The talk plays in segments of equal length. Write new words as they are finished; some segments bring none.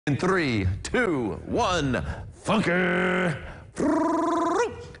In 3, 2, 1, funky.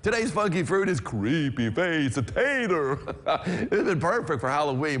 Today's funky fruit is creepy face, a tater. It's been perfect for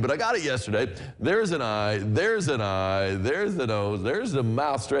Halloween, but I got it yesterday. There's an eye, there's an eye, there's the nose, there's the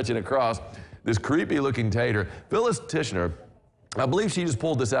mouth stretching across. This creepy looking tater. Phyllis Tishner, I believe she just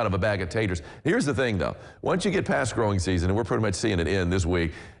pulled this out of a bag of taters. Here's the thing though, once you get past growing season, and we're pretty much seeing it end this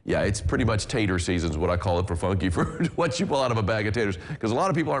week, yeah, it's pretty much tater season is what I call it for funky fruit. Once you pull out of a bag of taters, because a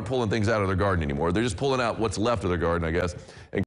lot of people aren't pulling things out of their garden anymore. They're just pulling out what's left of their garden, I guess. And